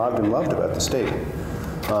that Sam Ogden loved about the state.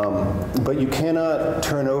 But you cannot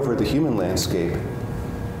turn over the human landscape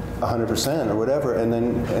 100% or whatever,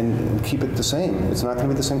 and keep it the same. It's not going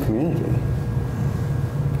to be the same community.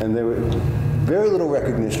 And there was very little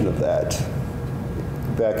recognition of that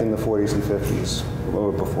back in the 40s and 50s,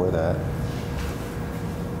 or before that.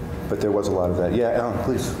 But there was a lot of that. Yeah, Alan,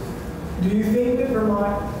 please. Do you think that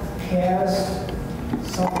Vermont has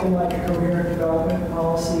something like a coherent development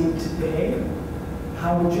policy today?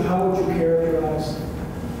 How would you characterize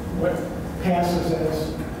what passes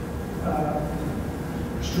as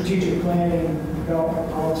strategic planning, development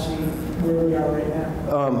policy, where we are right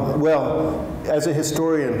now? Well, as a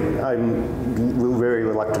historian, I'm very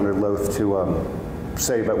reluctant or loath to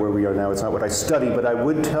say about where we are now. It's not what I study, but I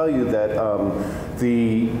would tell you that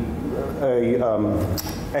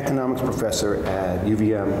economics professor at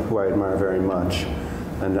UVM, who I admire very much,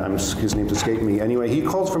 and his name's escaped me. Anyway, he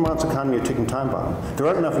calls Vermont's economy a ticking time bomb. There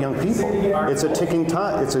aren't enough young people. It's a ticking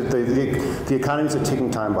time. The economy's a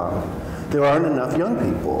ticking time bomb. There aren't enough young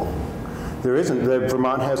people. There isn't.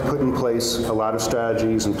 Vermont has put in place a lot of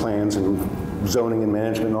strategies and plans and zoning and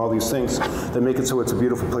management and all these things that make it so it's a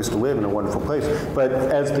beautiful place to live and a wonderful place. But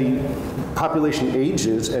as the population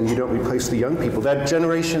ages and you don't replace the young people, that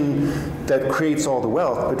generation that creates all the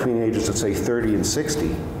wealth between the ages of, say, 30 and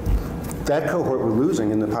 60, that cohort we're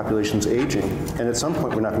losing and the population's aging. And at some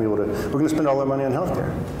point we're not going to be able to, we're going to spend all our money on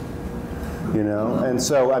healthcare. You know, and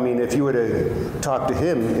so, I mean, if you were to talk to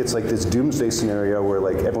him, it's like this doomsday scenario where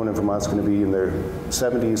like everyone in Vermont's going to be in their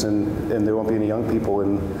 70s and there won't be any young people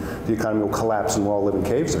and the economy will collapse and we'll all live in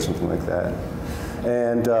caves or something like that.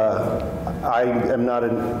 And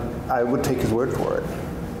I would take his word for it.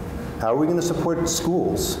 How are we going to support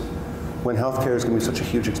schools when healthcare is going to be such a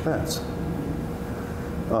huge expense?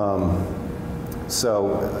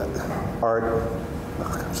 So art,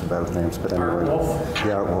 oh, I'm so bad with names, but anyway. Art Wolf.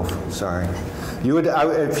 Yeah, Art Wolf, sorry. You would,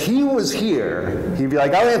 if he was here, he'd be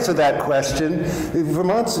like, I'll answer that question.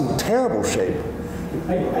 Vermont's in terrible shape.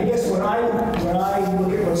 I guess when I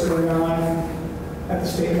look at what's going on at the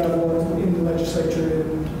state level, in the legislature,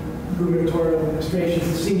 and gubernatorial administration,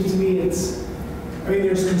 it seems to me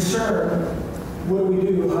there's concern. What do we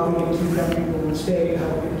do? How are we going to keep young people in the state? How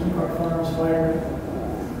are we going to keep our farms vibrant?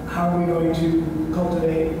 How are we going to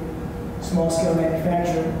cultivate small-scale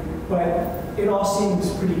manufacturing? But it all seems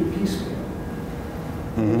pretty peaceful.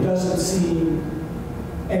 It doesn't seem,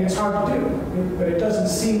 and it's hard to do, but it doesn't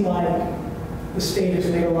seem like the state has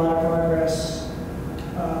made a lot of progress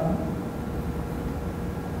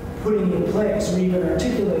putting in place or even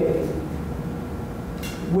articulating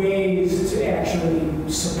ways to actually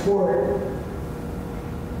support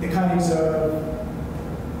the kinds of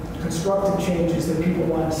constructive changes that people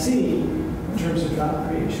want to see in terms of job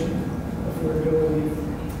creation, affordability,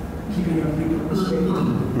 keeping young people in the state,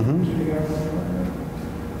 keeping everyone.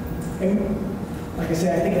 And like I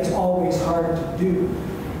said, I think it's always hard to do.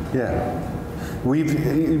 Yeah.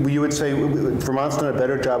 You would say Vermont's done a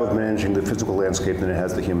better job of managing the physical landscape than it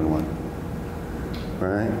has the human one,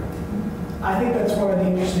 right? I think that's one of the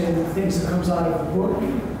interesting things that comes out of the book,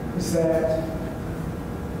 is that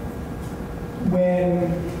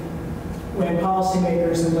when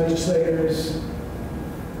policymakers and legislators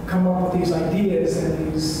come up with these ideas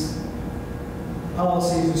and these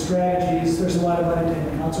policies and strategies, there's a lot of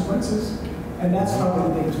unintended consequences. And that's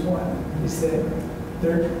probably the biggest one, is that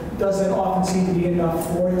there doesn't often seem to be enough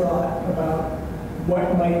forethought about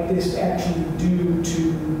what might this actually do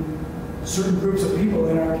to certain groups of people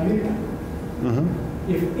in our community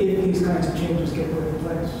if these kinds of changes get put in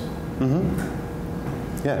place.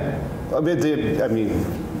 Yeah. Living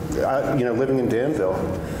in Danville,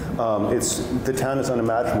 the town is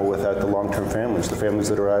unimaginable without the long-term families, the families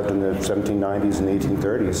that arrived in the 1790s and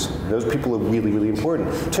 1830s. Those people are really, really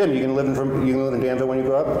important. Tim, you gonna live in Danville when you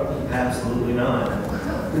grow up? Absolutely not.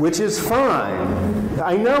 Which is fine.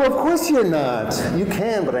 I know, of course you're not. You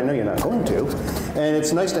can, but I know you're not going to. And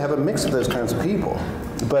it's nice to have a mix of those kinds of people.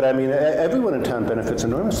 But I mean, everyone in town benefits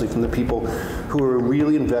enormously from the people who are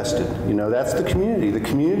really invested. You know, that's the community. The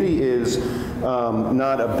community is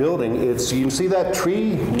not a building. It's, you can see that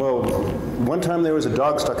tree? Well, one time there was a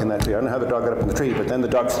dog stuck in that tree. I don't know how the dog got up in the tree, but then the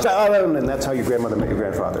dog fell down, and that's how your grandmother met your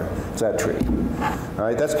grandfather. It's that tree. All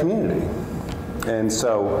right, that's community. And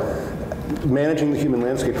so managing the human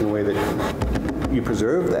landscape in a way that you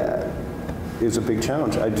preserve that is a big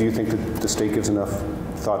challenge. Do you think that the state gives enough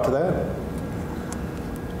thought to that?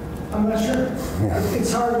 I'm not sure. Yeah.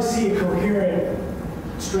 It's hard to see a coherent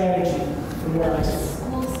strategy from where I sit.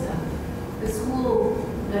 School stuff. The school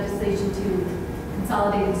legislation to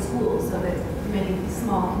consolidate the schools so that many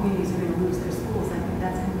small communities are going to lose their schools. I think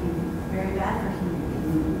that's going to be very bad for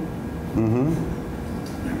communities.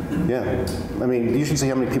 Yeah. I mean, you should see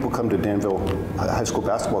how many people come to Danville high school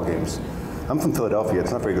basketball games. I'm from Philadelphia.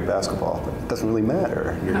 It's not very good basketball, but it doesn't really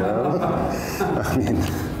matter, you know? I mean,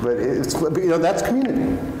 but that's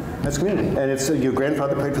community. That's community. And it's your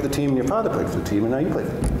grandfather played for the team, and your father played for the team, and now you play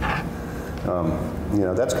for the team.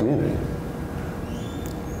 That's community.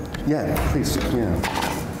 Yeah, please, yeah.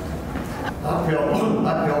 Uphill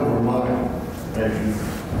Vermont, as you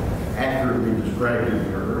accurately described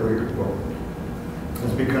in your earlier book,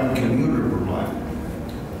 has become commuter Vermont.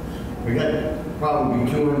 We got probably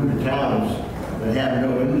 200 towns that have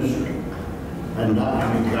no industry and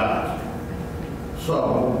not many jobs. So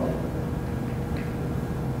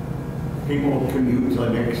people commute to the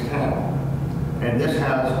next town. And this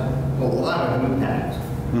has a lot of impact.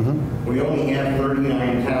 We only have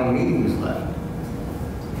 39 town meetings left.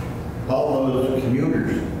 All those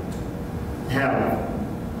commuters have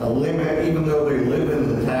a limit, even though they live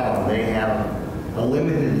in the town, they have a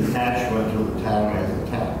limited attachment to the town as a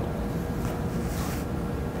town.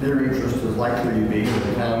 Their interest is likely to be in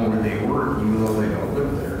the town where they work, even though they don't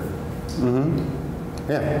live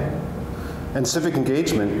there. Yeah. And civic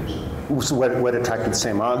engagement was what attracted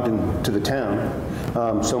Sam Ogden to the town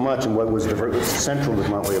so much, and what was the central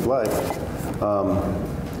Vermont way of life,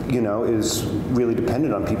 is really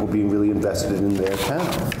dependent on people being really invested in their town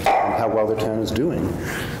and how well their town is doing.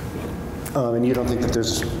 And you don't think that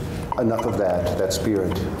there's enough of that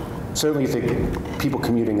spirit. Certainly you think people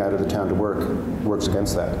commuting out of the town to work works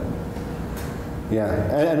against that. Yeah,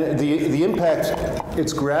 and the impact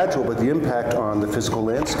It's gradual, but the impact on the physical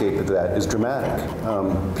landscape of that is dramatic.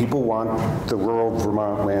 People want the rural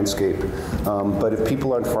Vermont landscape, but if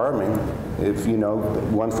people aren't farming, if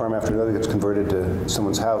one farm after another gets converted to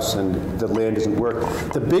someone's house and the land isn't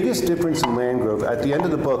worked. The biggest difference in land growth, at the end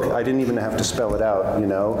of the book, I didn't even have to spell it out,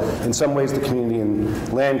 In some ways, the community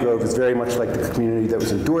in land growth is very much like the community that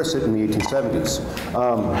was in Dorset in the 1870s.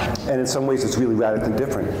 And in some ways, it's really radically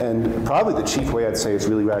different. And probably the chief way I'd say it's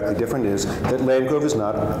really radically different is that land growth is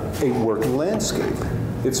not a working landscape.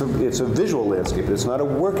 It's a visual landscape, but it's not a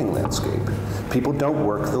working landscape. People don't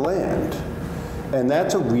work the land. And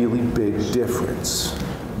that's a really big difference.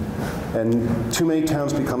 And too many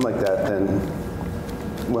towns become like that, then,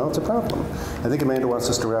 well, it's a problem. I think Amanda wants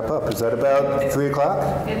us to wrap up. Is that about 3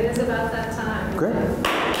 o'clock? It is about that time. Great.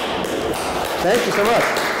 Thank you so much.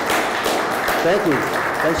 Thank you.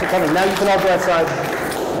 Thanks for coming. Now you can all go outside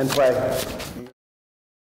and play.